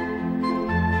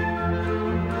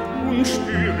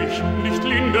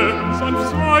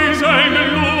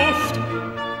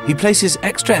 He places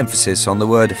extra emphasis on the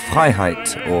word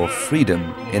Freiheit, or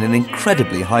freedom, in an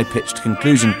incredibly high-pitched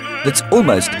conclusion that's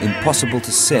almost impossible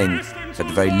to sing at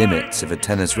the very limits of a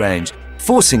tenor's range,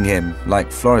 forcing him,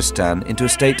 like Florestan, into a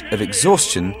state of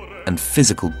exhaustion and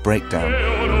physical breakdown.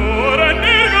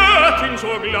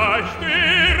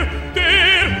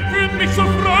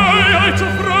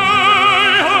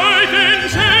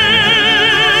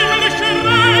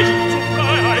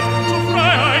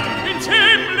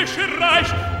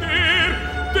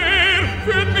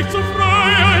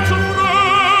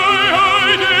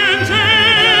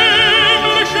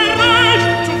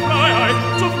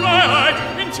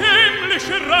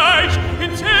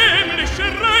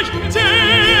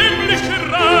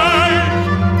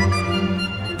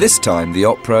 This time, the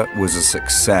opera was a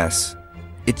success.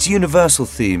 Its universal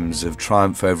themes of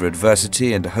triumph over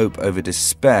adversity and hope over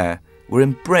despair were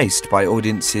embraced by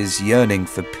audiences yearning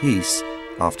for peace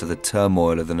after the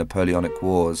turmoil of the Napoleonic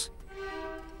Wars.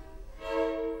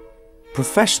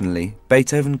 Professionally,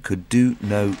 Beethoven could do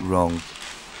no wrong.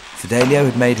 Fidelio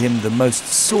had made him the most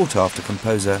sought-after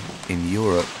composer in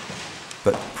Europe,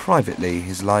 but privately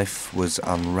his life was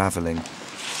unravelling.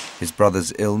 His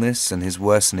brother's illness and his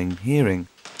worsening hearing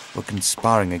were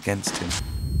conspiring against him.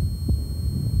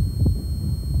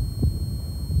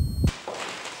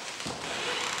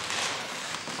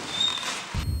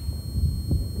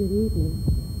 Good evening.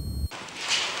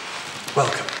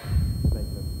 Welcome.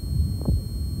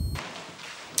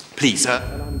 Please,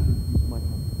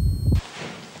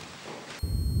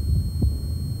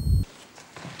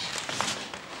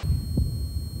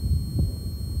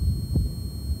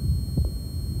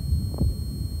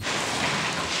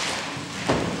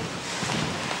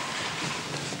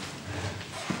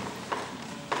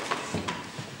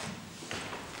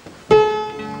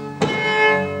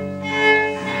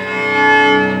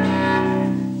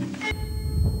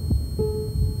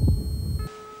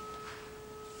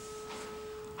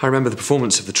 I remember the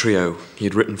performance of the trio he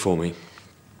had written for me.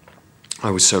 I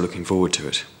was so looking forward to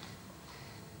it.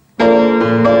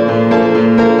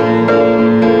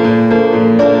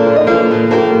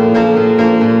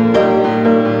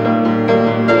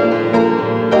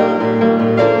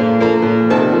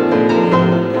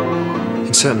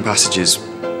 In certain passages,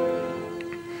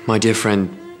 my dear friend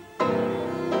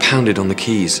pounded on the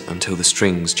keys until the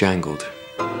strings jangled.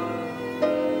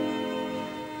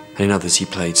 And in others he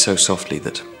played so softly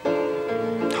that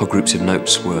whole groups of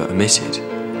notes were omitted,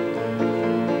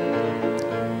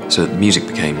 so that the music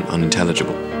became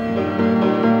unintelligible.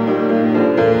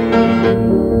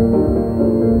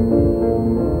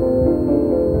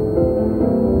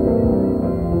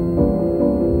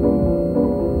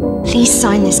 Please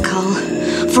sign this, Carl,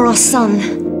 for our son.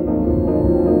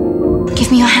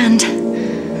 Give me your hand.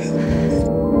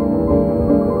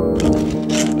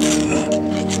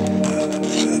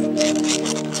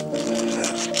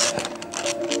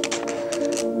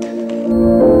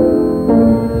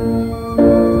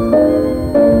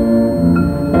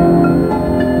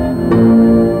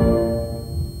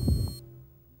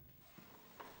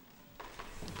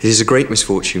 It is a great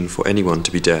misfortune for anyone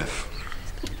to be deaf.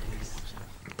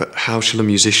 But how shall a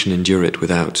musician endure it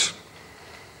without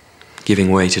giving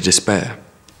way to despair?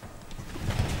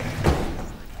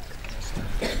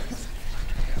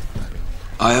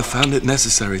 I have found it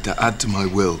necessary to add to my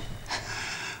will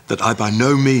that I by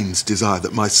no means desire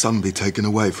that my son be taken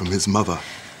away from his mother,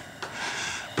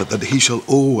 but that he shall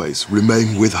always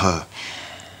remain with her,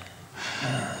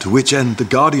 to which end the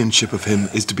guardianship of him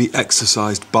is to be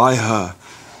exercised by her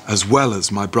as well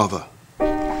as my brother.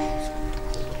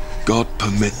 God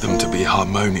permit them to be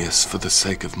harmonious for the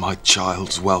sake of my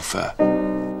child's welfare.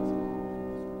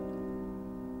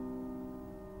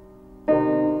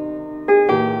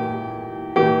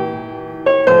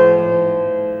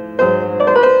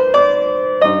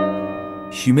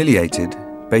 Humiliated,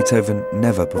 Beethoven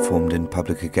never performed in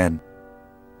public again.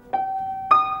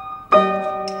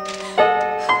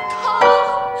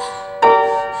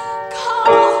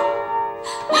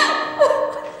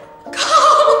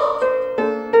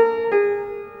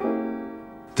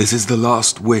 This is the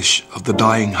last wish of the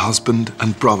dying husband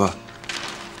and brother,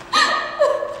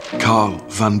 Carl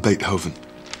van Beethoven.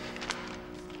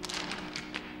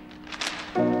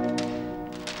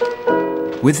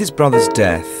 With his brother's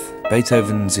death,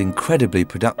 Beethoven's incredibly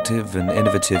productive and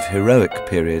innovative heroic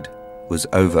period was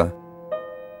over.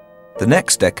 The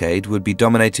next decade would be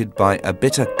dominated by a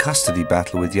bitter custody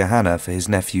battle with Johanna for his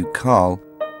nephew Carl,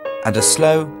 and a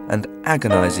slow and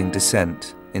agonizing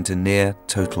descent into near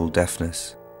total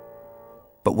deafness.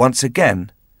 But once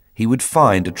again, he would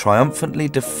find a triumphantly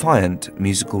defiant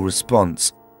musical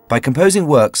response by composing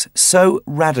works so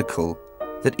radical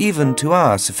that even to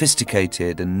our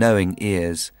sophisticated and knowing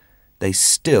ears, they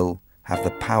still have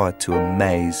the power to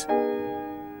amaze.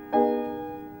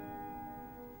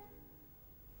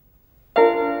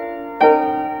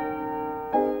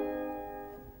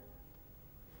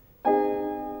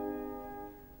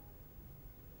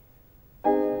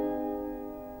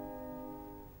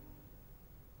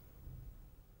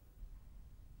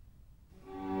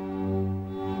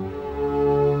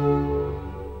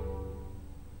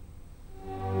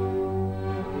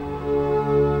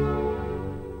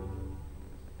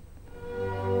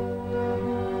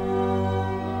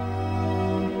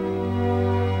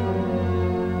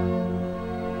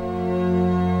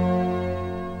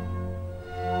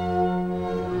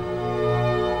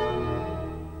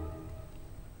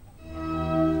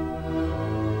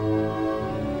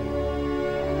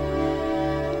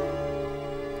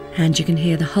 And you can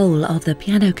hear the whole of the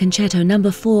Piano Concerto No.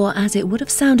 4 as it would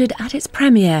have sounded at its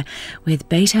premiere, with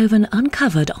Beethoven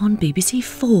uncovered on BBC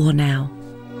 4 now.